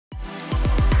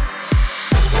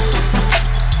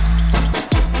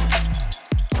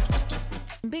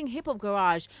Bing Hip Hop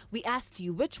Garage, we asked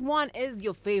you, which one is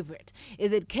your favorite?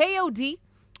 Is it KOD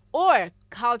or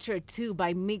Culture 2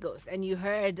 by Migos? And you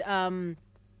heard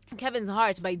Kevin's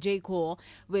Heart by J. Cole,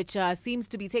 which seems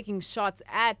to be taking shots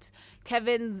at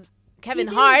Kevin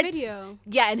Hart. Video.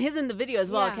 Yeah, and he's in the video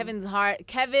as well. Yeah.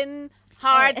 Kevin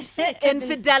Hart's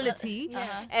infidelity.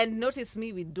 Yeah. And notice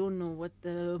me, we don't know what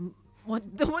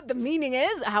the meaning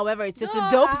is. However, it's just a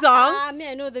dope song.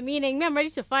 I know the meaning. I'm ready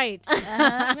to fight.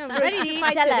 I'm ready to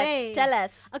fight today. Tell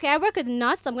us. Okay, I work with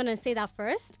nuts. I'm going to say that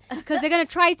first. Because they're going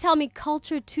to try tell me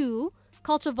Culture 2,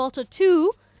 Culture Vulture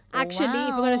 2, actually,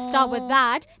 if we're going to start with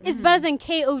that, is better than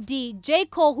KOD. J.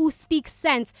 Cole, who speaks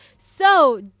sense.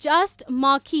 So, Just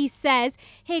Marquis says,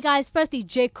 hey guys, firstly,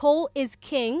 J. Cole is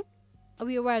king. Are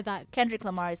we aware of that? Kendrick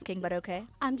Lamar is king, but okay.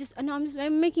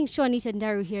 I'm making sure Anita and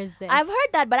Daru hears this. I've heard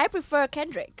that, but I prefer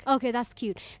Kendrick. Okay, that's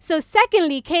cute. So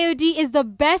secondly, KOD is the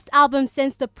best album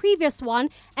since the previous one.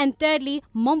 And thirdly,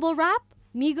 mumble rap,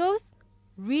 Migos,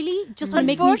 really? Just want to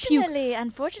make me puke.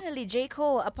 Unfortunately, J.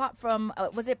 Cole, apart from,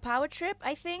 was it Power Trip,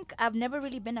 I think? I've never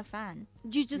really been a fan.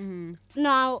 You just,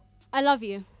 no, I love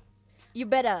you. You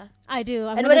better. I do.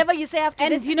 And whatever you say after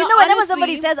this, you know whenever honestly,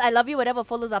 somebody says I love you, whatever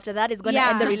follows after that is going to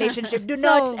end the relationship. Do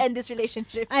not end this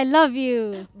relationship. I love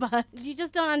you. But you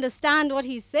just don't understand what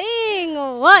he's saying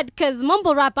or what? Because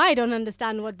mumble rap, I don't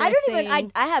understand what they're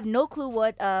saying. I have no clue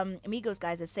what Amigos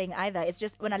guys is saying either. It's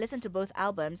just when I listened to both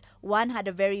albums, one had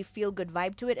a very feel-good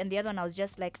vibe to it, and the other one I was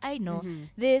just like, I know,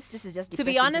 this is just to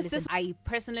be honest, I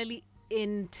personally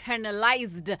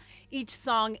internalized each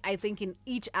song, I think, in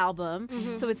each album.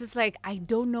 So it's just like, I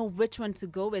don't know which one to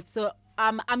go with. So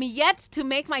I'm yet to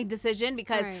make my decision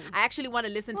because I actually want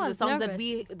to listen to the songs that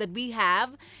we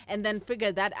have and then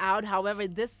figure that out. However,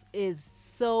 this is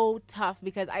so tough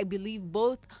because I believe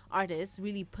both artists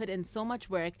really put in so much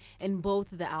work in both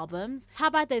the albums. How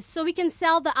about this? So we can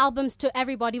sell the albums to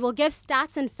everybody. We'll give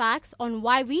stats and facts on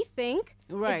why we think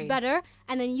it's better,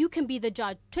 and then you can be the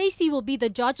judge. Tracy will be the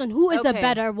judge on who is the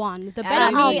better one, the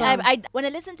better album. When I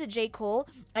listen to J. Cole,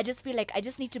 I just feel like I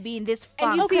just need to be in this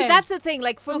funk. And you see, that's the thing.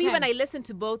 Like for me, when I listened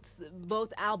to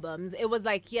both albums, it was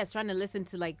like, yes, trying to listen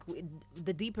to like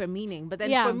the deeper meaning. But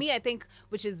then for me, I think,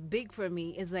 which is big for me,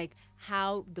 is like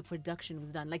how the production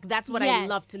was done. Like that's what I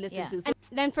love to listen to. So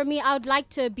and then for me, I would like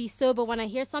to be sober when I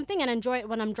hear something and enjoy it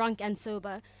when I'm drunk and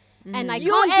sober. And I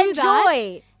can't do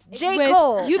that. J.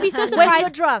 Cole. You'd be so surprised. When you're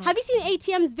drunk. Have you seen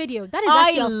ATM's video? That is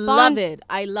actually a fun.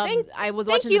 I love it. I was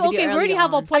watching the video Okay, we already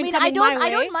have a point. I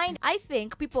don't mind. I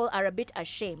think people are a bit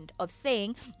ashamed of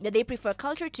saying that they prefer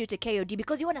Culture 2 to KOD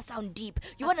because you want to sound deep.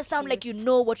 You want to sound like you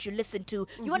know what you listen to.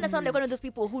 You want to sound like one of those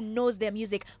people who knows their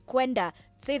music. Kwenda,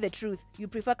 say the truth. You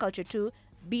prefer Culture 2.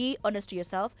 Be honest to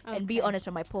yourself and be honest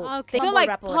on my poll. I feel like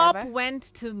pop went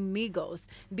to Migos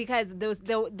because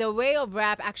the way of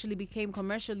rap actually became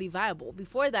commercially viable.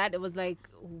 Before that, it was like,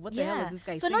 what the hell is this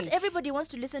guy saying? Not everybody wants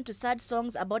to listen to sad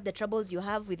songs about the troubles you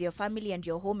have with your family and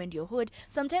your home and your hood.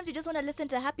 Sometimes you just want to listen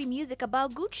to happy music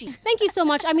about Gucci. Thank you so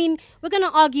much. I mean, we're going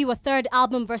to argue a third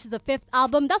album versus a fifth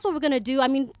album. That's what we're going to do. I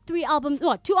mean, 2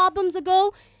 albums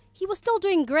ago, he was still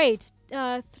doing great.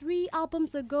 3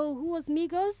 albums ago, who was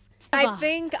Migos? I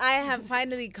think I have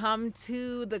finally come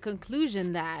to the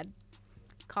conclusion that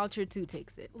Culture 2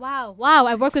 takes it. Wow.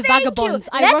 I work with vagabonds.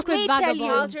 I work with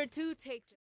vagabonds. Culture 2 takes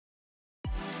it.